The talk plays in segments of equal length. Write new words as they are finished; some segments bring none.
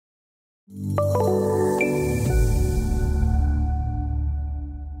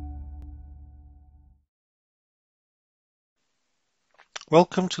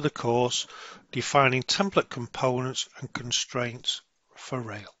Welcome to the course Defining Template Components and Constraints for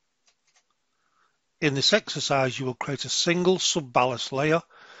Rail. In this exercise, you will create a single sub-ballast layer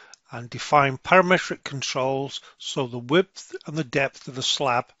and define parametric controls so the width and the depth of the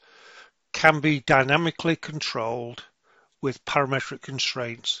slab can be dynamically controlled with parametric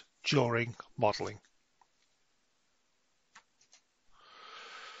constraints during modeling.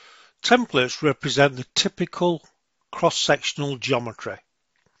 Templates represent the typical cross-sectional geometry.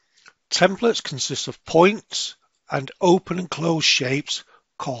 Templates consist of points and open and closed shapes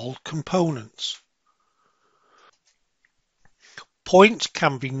called components. Points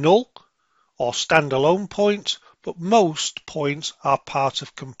can be null or standalone points, but most points are part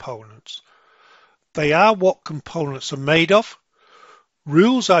of components. They are what components are made of.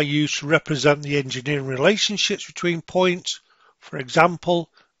 Rules are used to represent the engineering relationships between points. For example,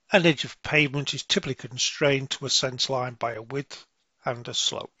 an edge of pavement is typically constrained to a centerline by a width and a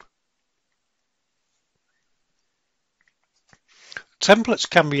slope. Templates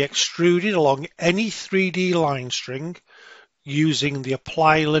can be extruded along any 3D line string using the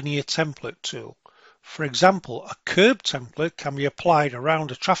Apply Linear Template tool. For example, a curb template can be applied around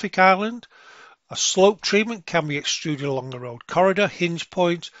a traffic island, a slope treatment can be extruded along a road corridor, hinge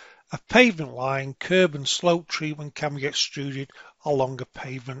point, a pavement line, curb and slope treatment can be extruded along a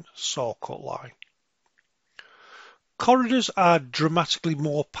pavement saw cut line. Corridors are dramatically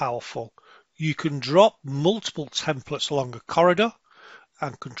more powerful. You can drop multiple templates along a corridor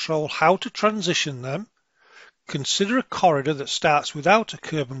and control how to transition them. Consider a corridor that starts without a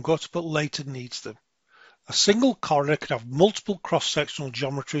curb and gutter but later needs them. A single corridor can have multiple cross-sectional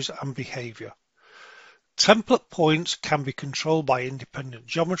geometries and behavior. Template points can be controlled by independent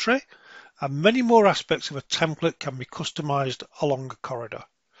geometry, and many more aspects of a template can be customized along a corridor.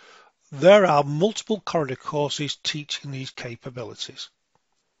 There are multiple corridor courses teaching these capabilities.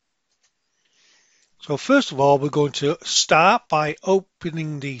 So first of all, we're going to start by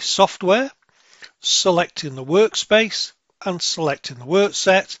opening the software, selecting the workspace and selecting the work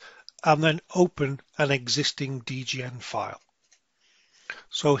set, and then open an existing DGN file.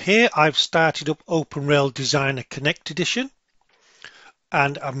 So here I've started up OpenRail Designer Connect Edition,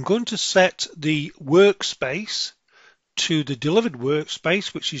 and I'm going to set the workspace to the delivered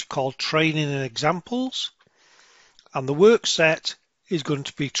workspace, which is called Training and Examples, and the work set is going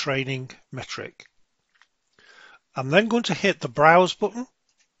to be Training Metric. I'm then going to hit the Browse button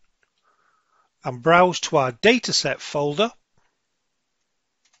and browse to our dataset folder,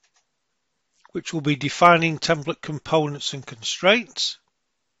 which will be defining template components and constraints.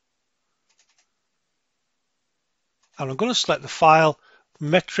 And I'm going to select the file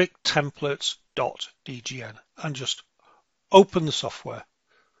metrictemplates.dgn and just open the software.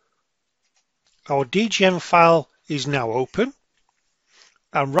 Our DGN file is now open,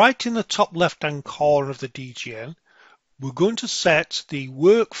 and right in the top left hand corner of the DGN, we're going to set the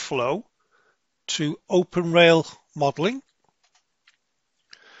workflow to OpenRail modeling,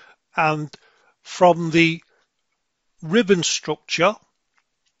 and from the ribbon structure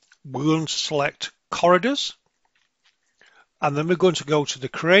we're going to select corridors, and then we're going to go to the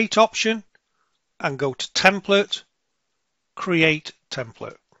create option and go to template, create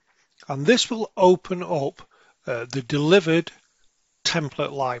template, and this will open up the delivered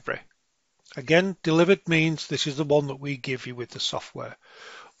template library. Again, delivered means this is the one that we give you with the software,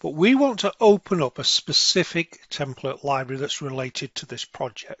 but we want to open up a specific template library that's related to this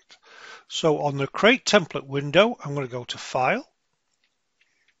project. So on the create template window, I'm going to go to file,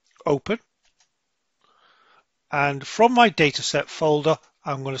 open, and from my dataset folder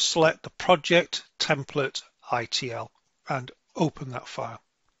I'm going to select the project template ITL and open that file.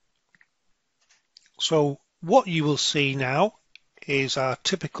 So what you will see now is our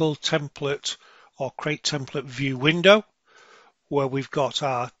typical template or create template view window, where we've got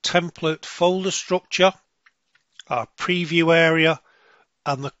our template folder structure, our preview area,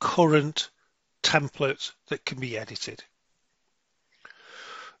 and the current template that can be edited.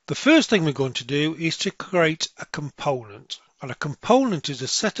 The first thing we're going to do is to create a component, and a component is a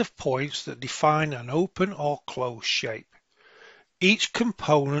set of points that define an open or closed shape. Each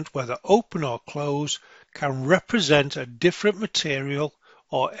component, whether open or closed, can represent a different material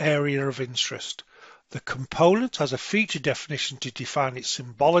or area of interest. The component has a feature definition to define its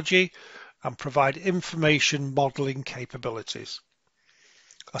symbology and provide information modeling capabilities.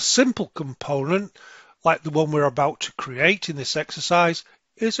 A simple component, like the one we're about to create in this exercise,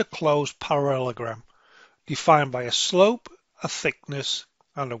 is a closed parallelogram defined by a slope, a thickness,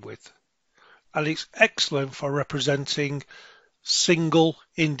 and a width. and it's excellent for representing single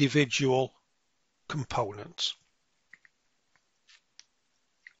individual components.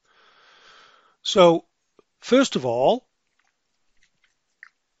 So first of all,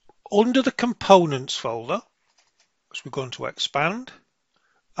 under the components folder, as we're going to expand,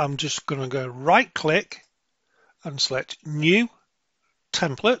 I'm just going to go right click and select new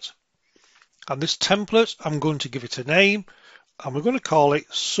template, and this template I'm going to give it a name, and we're going to call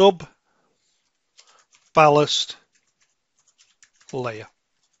it sub ballast layer.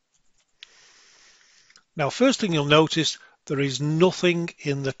 Now first thing you'll notice, there is nothing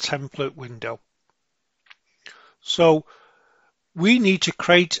in the template window. So we need to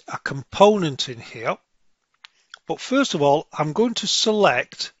create a component in here, but first of all I'm going to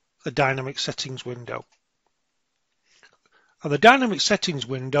select the dynamic settings window. And the dynamic settings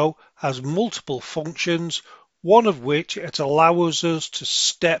window has multiple functions, one of which it allows us to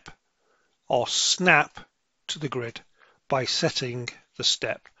step or snap to the grid by setting the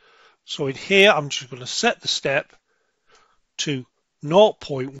step. So in here I'm just going to set the step to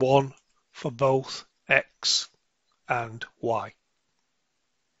 0.1 for both X and Y.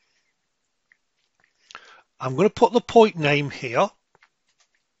 I'm going to put the point name here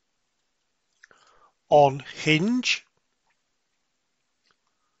on hinge.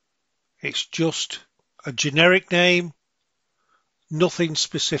 It's just a generic name, nothing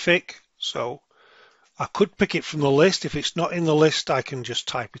specific. So I could pick it from the list. If it's not in the list, I can just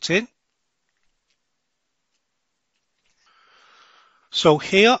type it in. So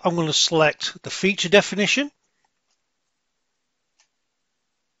here I'm going to select the feature definition.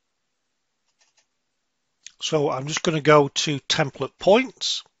 So I'm just going to go to template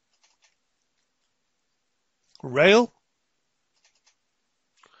points, rail,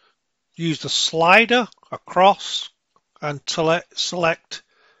 use the slider across and select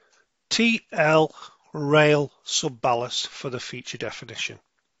TL rail subballast for the feature definition.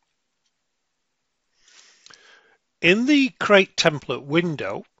 In the create template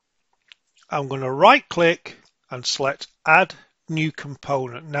window, I'm going to right click and select add new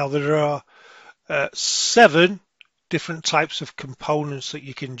component. Now there are 7 different types of components that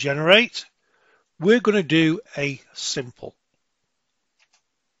you can generate. We're going to do a simple.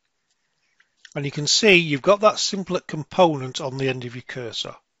 And you can see you've got that simplet component on the end of your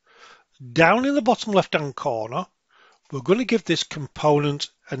cursor. Down in the bottom left hand corner, we're going to give this component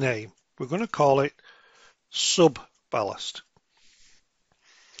a name. We're going to call it sub ballast.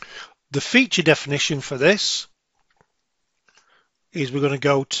 The feature definition for this is we're going to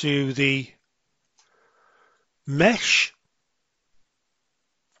go to the mesh,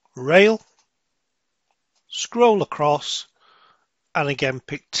 rail, scroll across, and again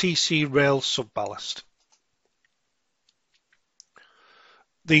pick TC rail subballast.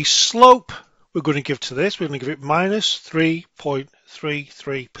 The slope we're going to give to this, we're going to give it minus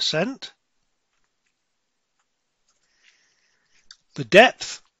 3.33%. The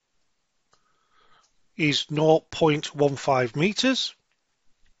depth is 0.15 meters,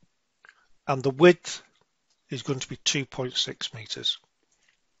 and the width is going to be 2.6 meters.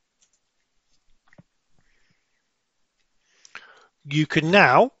 You can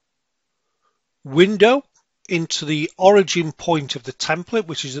now window into the origin point of the template,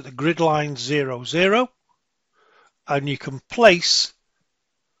 which is at the grid line 0, 0, and you can place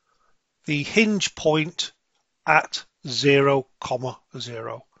the hinge point at 0,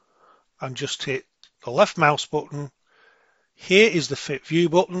 0, and just hit the left mouse button. Here is the fit view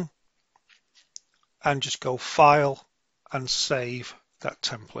button, and just go file and save that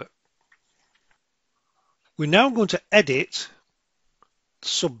template. We're now going to edit the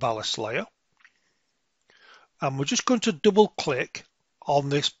subballast layer, and we're just going to double click on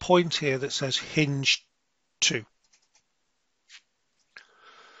this point here that says hinge 2.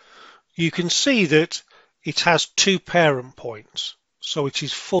 You can see that it has 2 parent points, so it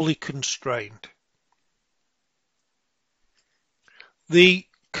is fully constrained. The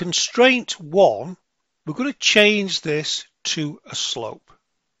constraint 1, we're going to change this to a slope.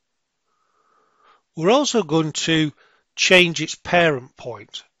 We're also going to change its parent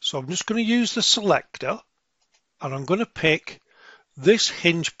point. So I'm just going to use the selector, and I'm going to pick this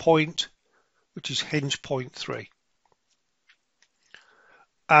hinge point, which is hinge point 3.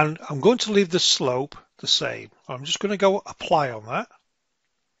 And I'm going to leave the slope the same. I'm just going to go apply on that.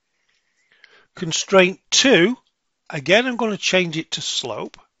 Constraint 2, again, I'm going to change it to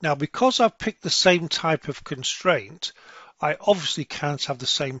slope. Now, because I've picked the same type of constraint, I obviously can't have the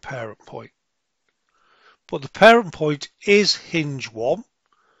same parent point. But the parent point is hinge 1,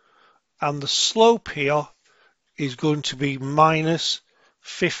 and the slope here is going to be minus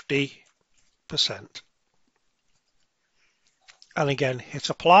 50%. 6%. And again, hit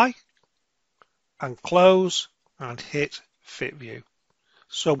apply and close and hit fit view.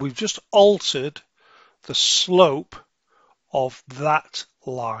 So we've just altered the slope of that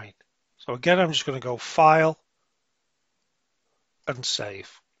line. So again, I'm just going to go File and Save.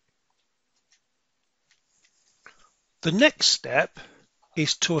 The next step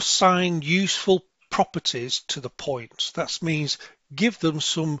is to assign useful properties to the points. That means give them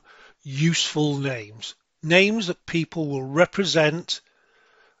some useful names. Names that people will represent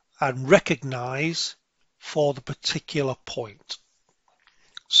and recognize for the particular point.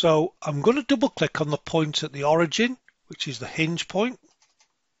 So I'm going to double click on the point at the origin, which is the hinge point.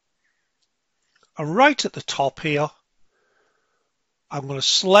 And right at the top here, I'm going to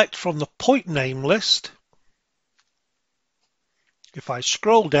select from the point name list. If I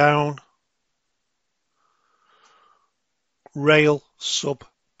scroll down, rail sub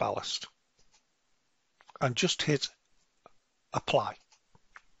ballast, and just hit apply.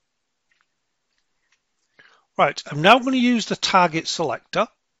 Right, I'm now going to use the target selector,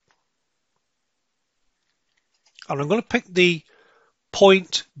 and I'm going to pick the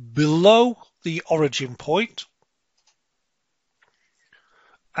point below the origin point.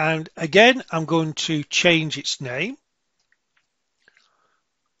 And again, I'm going to change its name.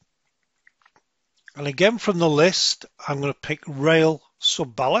 And again, from the list, I'm going to pick rail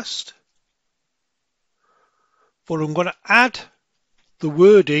sub ballast. But I'm going to add the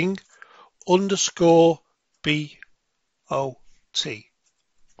wording _ BOT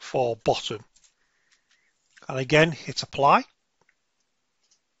for bottom. And again, hit apply.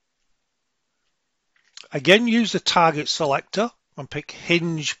 Again, use the target selector and pick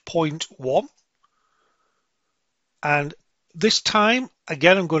hinge point 1. And this time,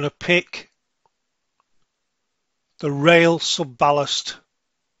 again, I'm going to pick the rail sub ballast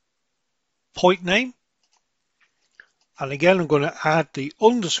point name. And again, I'm going to add the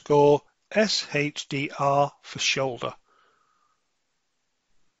 _ SHDR for shoulder.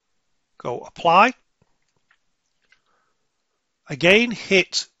 Go apply. Again,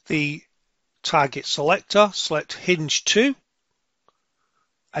 hit the target selector, select hinge 2.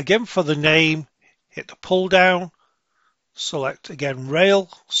 Again, for the name, hit the pull down, select again rail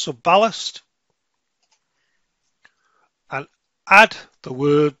sub ballast, and add the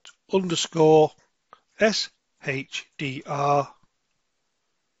word _ SHDR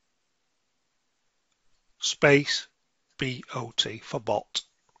space BOT for bot,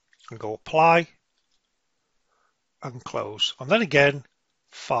 and go apply and close, and then again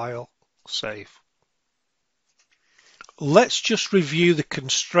file, save. Let's just review the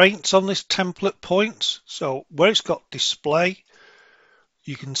constraints on this template point. So where it's got display,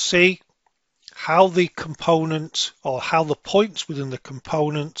 you can see how the component or how the points within the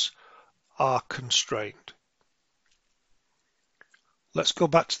component are constrained. Let's go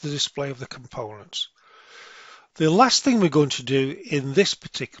back to the display of the components. The last thing we're going to do in this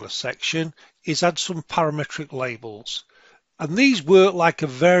particular section is add some parametric labels. And these work like a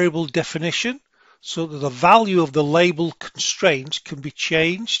variable definition so that the value of the label constraints can be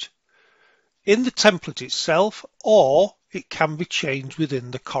changed in the template itself, or it can be changed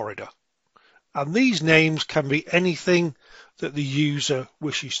within the corridor. And these names can be anything that the user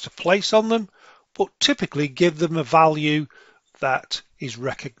wishes to place on them, but typically give them a value that is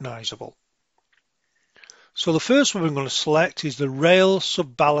recognizable. So the first one we're going to select is the rail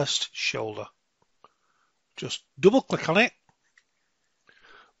sub ballast shoulder. Just double click on it.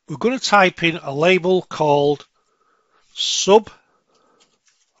 We're going to type in a label called sub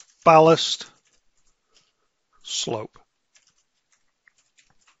ballast slope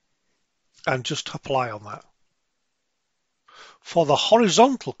and just apply on that. For the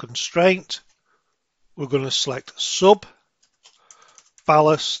horizontal constraint, we're going to select sub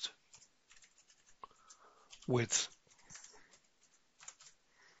ballast width,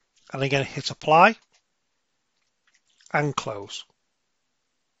 and again hit apply and close.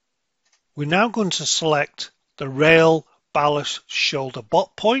 We're now going to select the rail ballast shoulder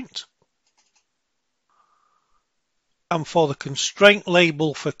bot point, and for the constraint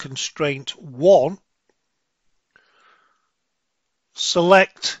label for constraint 1,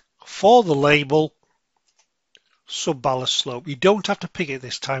 select for the label sub ballast slope. You don't have to pick it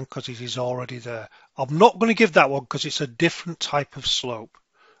this time because it is already there. I'm not going to give that one because it's a different type of slope.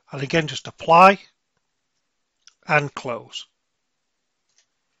 And again, just apply and close.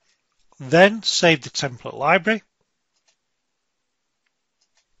 Then save the template library.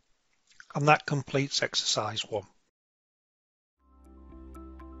 And that completes exercise 1.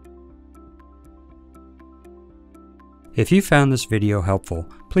 If you found this video helpful,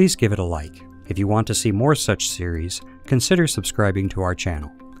 please give it a like. If you want to see more such series, consider subscribing to our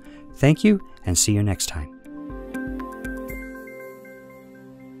channel. Thank you, and see you next time.